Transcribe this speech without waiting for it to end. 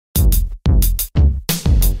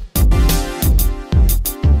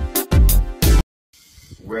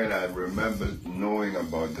when I remember knowing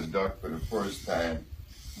about the duck for the first time,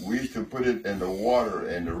 we used to put it in the water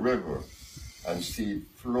in the river and see it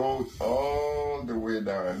float all the way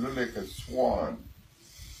down and look like a swan.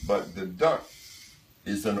 But the duck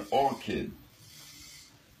is an orchid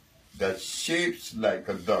that shapes like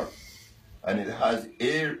a duck, and it has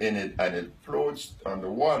air in it and it floats on the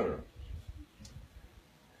water.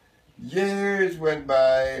 Years went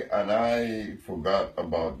by and I forgot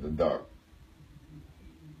about the duck.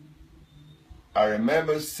 I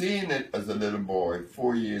remember seeing it as a little boy,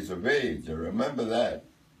 4 years of age. I remember that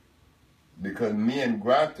because me and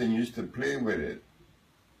Grafton used to play with it.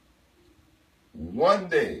 One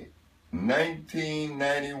day,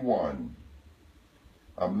 1991,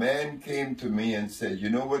 a man came to me and said, "You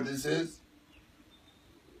know what this is?"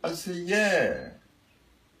 I said, "Yeah.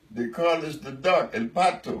 They call this the duck, el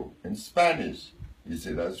pato, in Spanish." He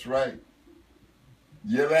said, "That's right.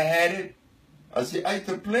 You ever had it?" I said, "I used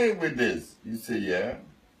to play with this." He said, "Yeah.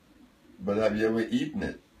 But have you ever eaten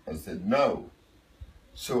it?" I said, "No."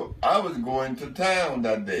 So I was going to town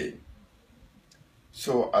that day.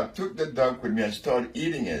 So I took the duck with me and started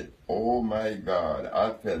eating it. Oh my God,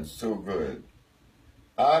 I felt so good.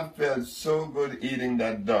 I felt so good eating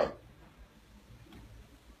that duck.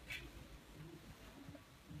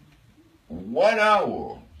 1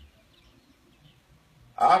 hour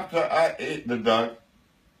after I ate the duck,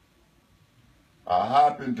 I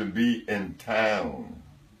happened to be in town.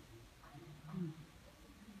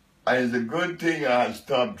 And it's a good thing I had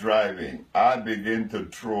stopped driving. I began to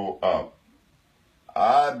throw up.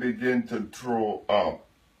 I began to throw up.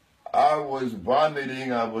 I was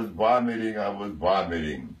vomiting, I was vomiting, I was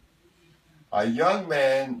vomiting. A young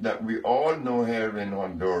man that we all know here in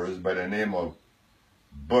Honduras by the name of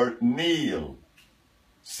Bert Neal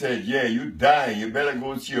said, "Yeah, you dying, you better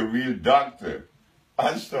go see a real doctor."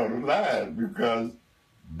 I started laughing because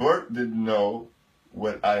Bert didn't know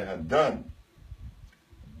what I had done.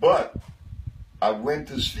 But I went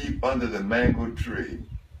to sleep under the mango tree.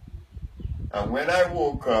 And when I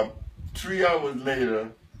woke up, 3 hours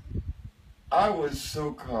later, I was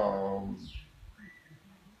so calm.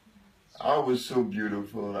 I was so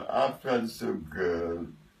beautiful. I felt so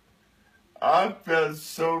good. I felt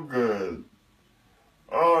so good.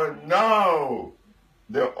 Oh no!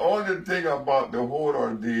 The only thing about the whole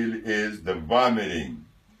ordeal is the vomiting.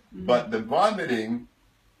 But the vomiting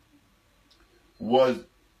was,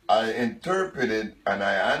 I interpreted and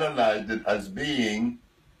I analyzed it as being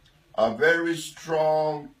a very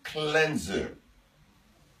strong cleanser.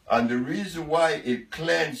 And the reason why it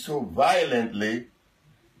cleansed so violently,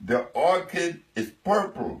 the orchid is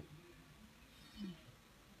purple.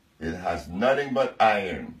 It has nothing but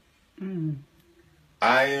iron.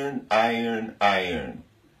 Iron, iron, iron.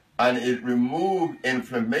 And it removed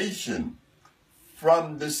inflammation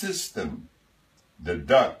from the system. The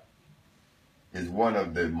duck is one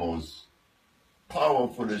of the most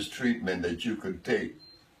powerfulest treatment that you could take,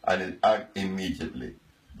 and it acts immediately.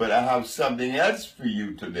 But I have something else for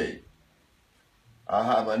you today. I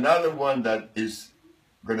have another one that is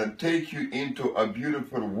going to take you into a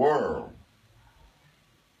beautiful world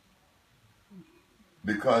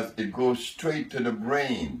because it goes straight to the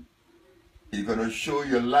brain. It's going to show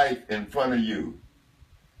your life in front of you,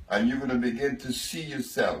 and you're going to begin to see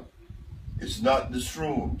yourself. It's not the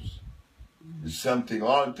shrooms. It's something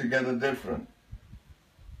altogether different.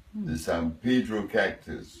 The San Pedro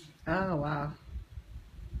cactus. Oh, wow.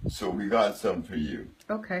 So we got some for you.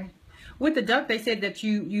 Okay. With the duck, they said that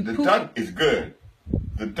you The duck is good.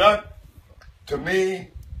 The duck, to me,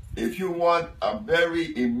 if you want a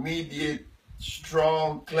very immediate,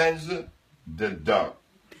 strong cleanser, the duck.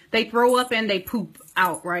 They throw up and they poop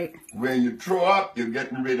out, right? When you throw up, you're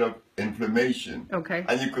getting rid of inflammation. Okay.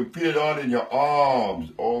 And you can feel it all in your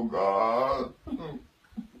arms. Oh, God.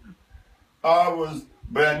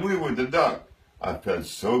 But I knew it was the duck. I felt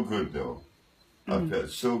so good, though. I felt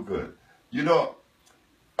so good. You know,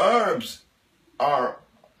 herbs are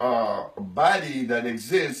a body that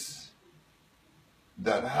exists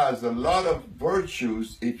that has a lot of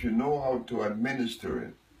virtues if you know how to administer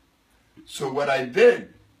it. So what I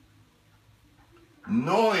did,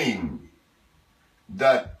 knowing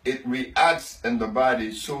that it reacts in the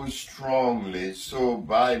body so strongly, so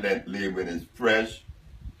violently when it's fresh,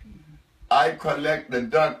 I collect the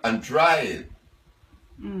duck and dry it.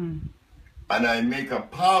 And I make a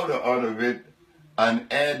powder out of it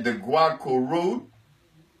and add the guaco root,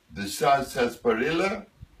 the sarsaparilla,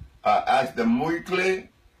 I add the muicle,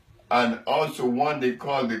 and also one they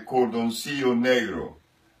call the cordoncillo negro.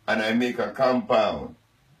 And I make a compound,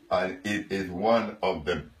 and it is one of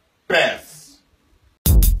the best